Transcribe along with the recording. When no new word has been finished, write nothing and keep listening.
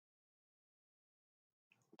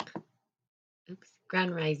Oops.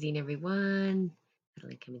 Grand Rising, everyone.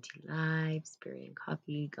 Natalie coming to you live. Spirit and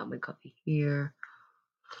coffee. Got my coffee here.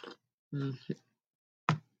 Mm,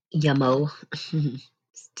 Yummo.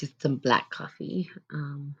 It's just some black coffee.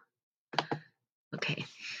 Okay.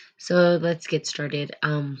 So let's get started.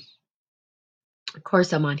 Of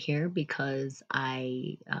course, I'm on here because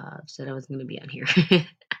I said I was going to be on here.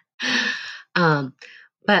 um,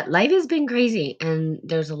 but life has been crazy, and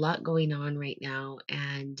there's a lot going on right now,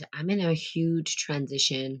 and I'm in a huge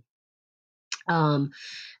transition. Um,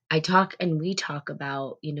 I talk and we talk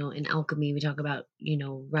about, in alchemy, we talk about,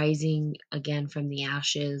 rising again from the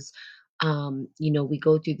ashes. We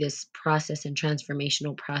go through this process and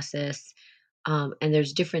transformational process. And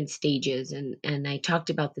there's different stages. And I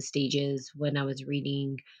talked about the stages when I was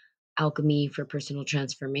reading Alchemy for Personal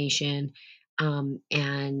Transformation,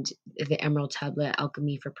 and the Emerald Tablet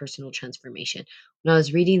Alchemy for Personal Transformation. When I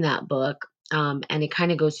was reading that book, and it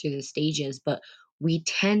kind of goes through the stages, but we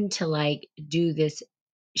tend to like do this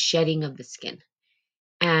shedding of the skin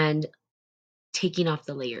and taking off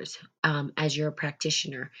the layers, as you're a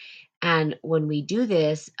practitioner. And when we do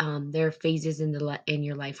this, there are phases in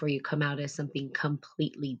your life where you come out as something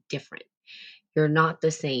completely different. You're not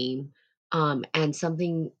the same. And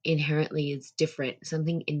something inherently is different.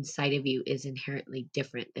 Something inside of you is inherently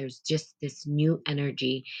different. There's just this new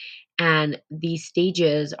energy. And these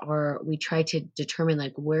stages are, we try to determine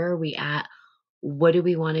like, where are we at? What do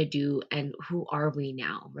we want to do? And who are we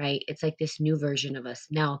now? Right? It's like this new version of us.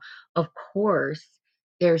 Now, of course,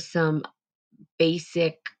 there's some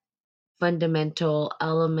basic fundamental,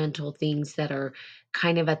 elemental things that are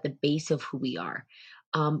kind of at the base of who we are.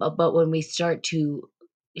 But when we start to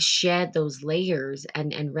shed those layers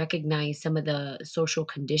and recognize some of the social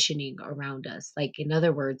conditioning around us, like in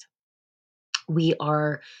other words, we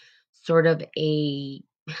are sort of a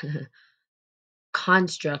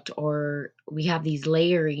construct, or we have these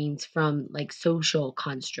layerings from like social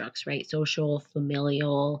constructs, right? Social,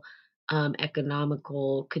 familial,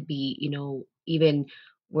 economical, could be, even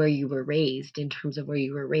where you were raised, in terms of where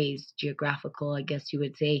you were raised, geographical, I guess you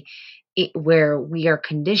would say, where we are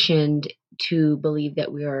conditioned to believe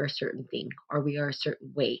that we are a certain thing or we are a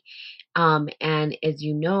certain way. And as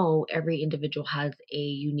you know, every individual has a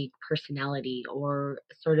unique personality, or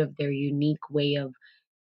sort of their unique way of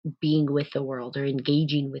being with the world or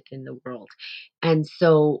engaging within the world. And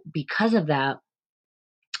so, because of that,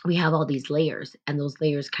 we have all these layers, and those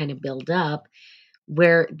layers kind of build up,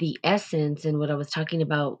 where the essence, and what I was talking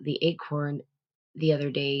about, the acorn the other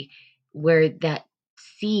day, where that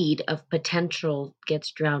seed of potential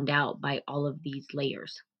gets drowned out by all of these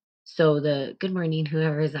layers. So the good morning,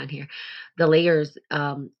 whoever is on here, the layers,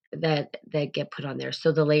 that get put on there.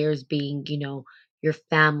 So the layers being, your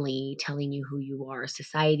family telling you who you are,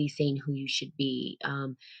 society saying who you should be.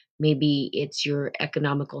 Maybe it's your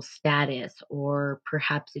economical status, or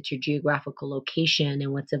perhaps it's your geographical location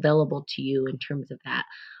and what's available to you in terms of that.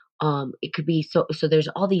 It could be, so there's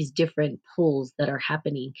all these different pulls that are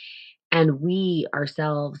happening, and we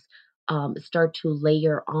ourselves start to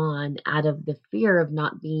layer on out of the fear of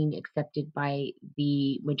not being accepted by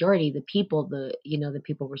the majority, the people, the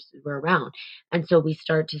people we're around. And so we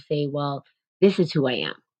start to say, well, this is who I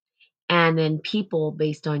am. And then people,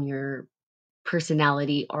 based on your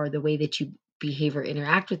personality or the way that you behave or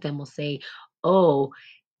interact with them, will say, oh,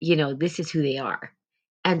 this is who they are.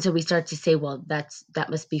 And so we start to say, well, that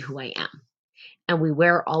must be who I am. And we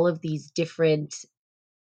wear all of these different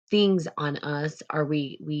things on us, or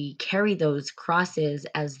we carry those crosses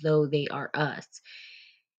as though they are us.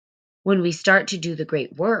 When we start to do the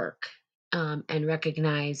great work, and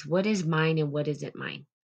recognize what is mine and what isn't mine,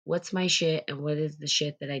 what's my shit and what is the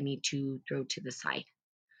shit that I need to throw to the side,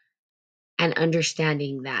 and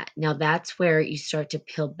understanding that, now that's where you start to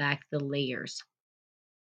peel back the layers.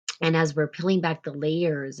 And as we're peeling back the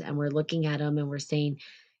layers and we're looking at them and we're saying,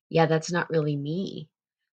 yeah, that's not really me.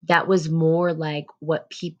 That was more like what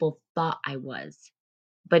people thought I was.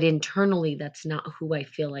 But internally, that's not who I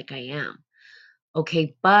feel like I am.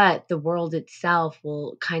 Okay, but the world itself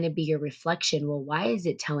will kind of be your reflection. Well, why is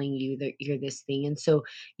it telling you that you're this thing? And so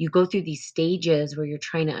you go through these stages where you're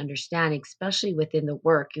trying to understand, especially within the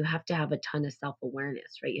work, you have to have a ton of self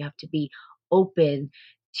awareness, right? You have to be open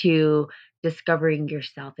to discovering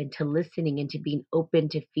yourself, and to listening, and to being open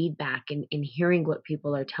to feedback, and hearing what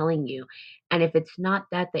people are telling you. And if it's not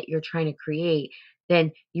that you're trying to create,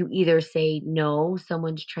 then you either say, no,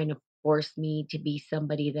 someone's trying to force me to be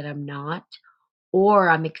somebody that I'm not, or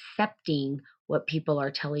I'm accepting what people are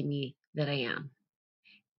telling me that I am.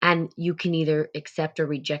 And you can either accept or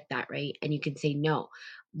reject that, right? And you can say no.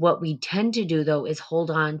 What we tend to do, though, is hold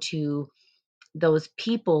on to those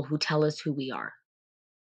people who tell us who we are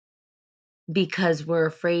because we're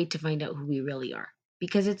afraid to find out who we really are.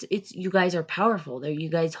 Because it's you guys are powerful. There you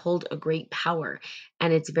guys hold a great power,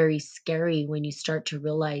 and it's very scary when you start to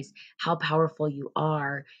realize how powerful you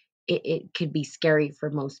are. It could be scary for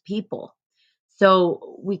most people.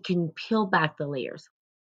 So we can peel back the layers.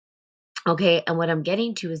 Okay, and what I'm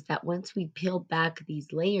getting to is that once we peel back these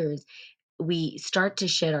layers, we start to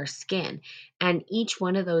shed our skin, and each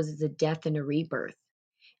one of those is a death and a rebirth.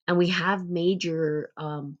 And we have major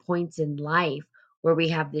points in life where we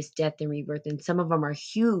have this death and rebirth, and some of them are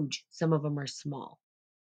huge, some of them are small.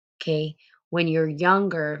 Okay, when you're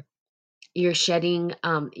younger, you're shedding,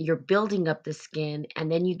 you're building up the skin,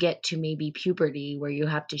 and then you get to maybe puberty where you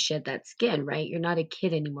have to shed that skin, right? You're not a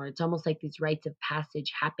kid anymore. It's almost like these rites of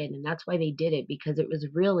passage happen, and that's why they did it, because it was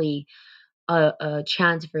really a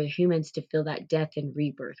chance for humans to feel that death and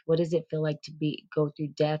rebirth. What does it feel like to be go through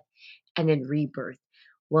death and then rebirth?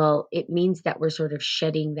 Well, it means that we're sort of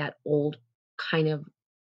shedding that old kind of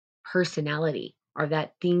personality, or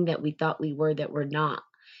that thing that we thought we were that we're not.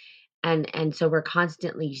 And so we're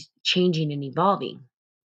constantly changing and evolving.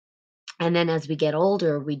 And then as we get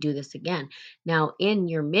older, we do this again. Now, in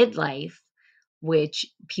your midlife, which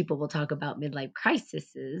people will talk about midlife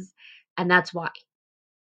crises, and that's why,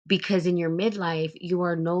 because in your midlife you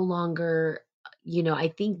are no longer,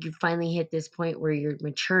 I think you finally hit this point where you're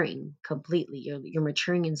maturing completely. You're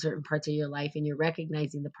maturing in certain parts of your life, and you're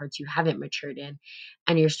recognizing the parts you haven't matured in,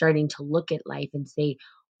 and you're starting to look at life and say,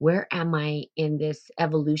 where am I in this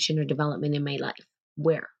evolution or development in my life?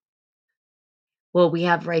 Where? Well, we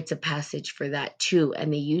have rites of passage for that too,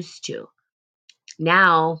 and they used to.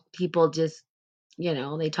 Now people just,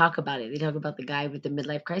 they talk about it. They talk about the guy with the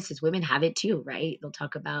midlife crisis. Women have it too, right? They'll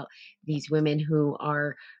talk about these women who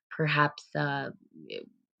are perhaps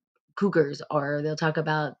cougars, or they'll talk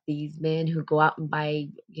about these men who go out and buy,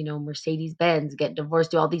 Mercedes Benz, get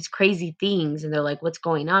divorced, do all these crazy things. And they're like, what's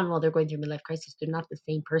going on? Well, they're going through midlife crisis. They're not the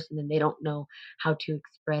same person, and they don't know how to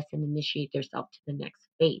express and initiate themselves to the next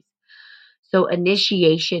phase. So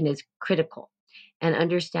initiation is critical, and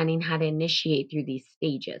understanding how to initiate through these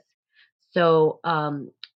stages. So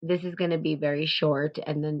this is going to be very short,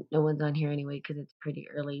 and then no one's on here anyway because it's pretty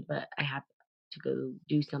early, but I have to go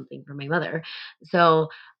do something for my mother. So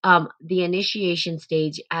the initiation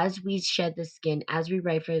stage, as we shed the skin, as we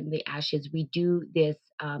rise from the ashes, we do this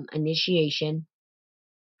initiation,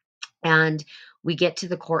 and we get to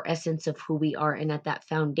the core essence of who we are, and at that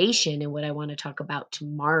foundation, and what I want to talk about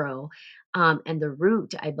tomorrow, and the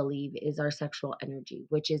root, I believe, is our sexual energy,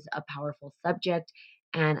 which is a powerful subject,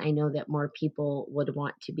 and I know that more people would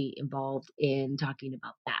want to be involved in talking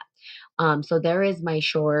about that. So there is my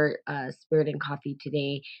short spirit and coffee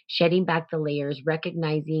today: shedding back the layers,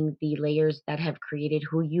 recognizing the layers that have created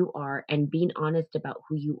who you are, and being honest about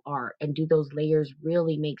who you are, and do those layers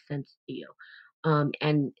really make sense to you?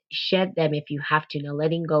 And shed them if you have to. Now,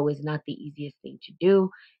 letting go is not the easiest thing to do.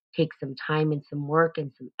 Takes some time and some work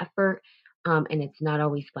and some effort, and it's not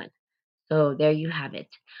always fun. So there you have it.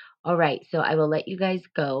 All right, so I will let you guys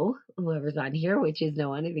go, whoever's on here, which is no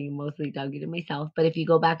one. I think I'm mostly talking to myself. But if you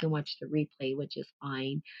go back and watch the replay, which is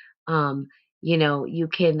fine, um, you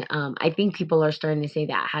can. I think people are starting to say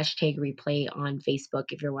that hashtag replay on Facebook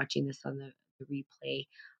if you're watching this on the replay,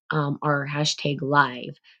 or hashtag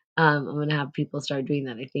live. I'm gonna have people start doing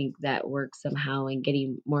that. I think that works somehow, and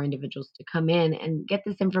getting more individuals to come in and get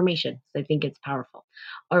this information. So I think it's powerful.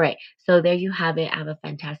 All right. So there you have it. Have a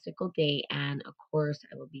fantastical day. And of course,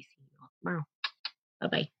 I will be seeing you all tomorrow. Bye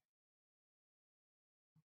bye.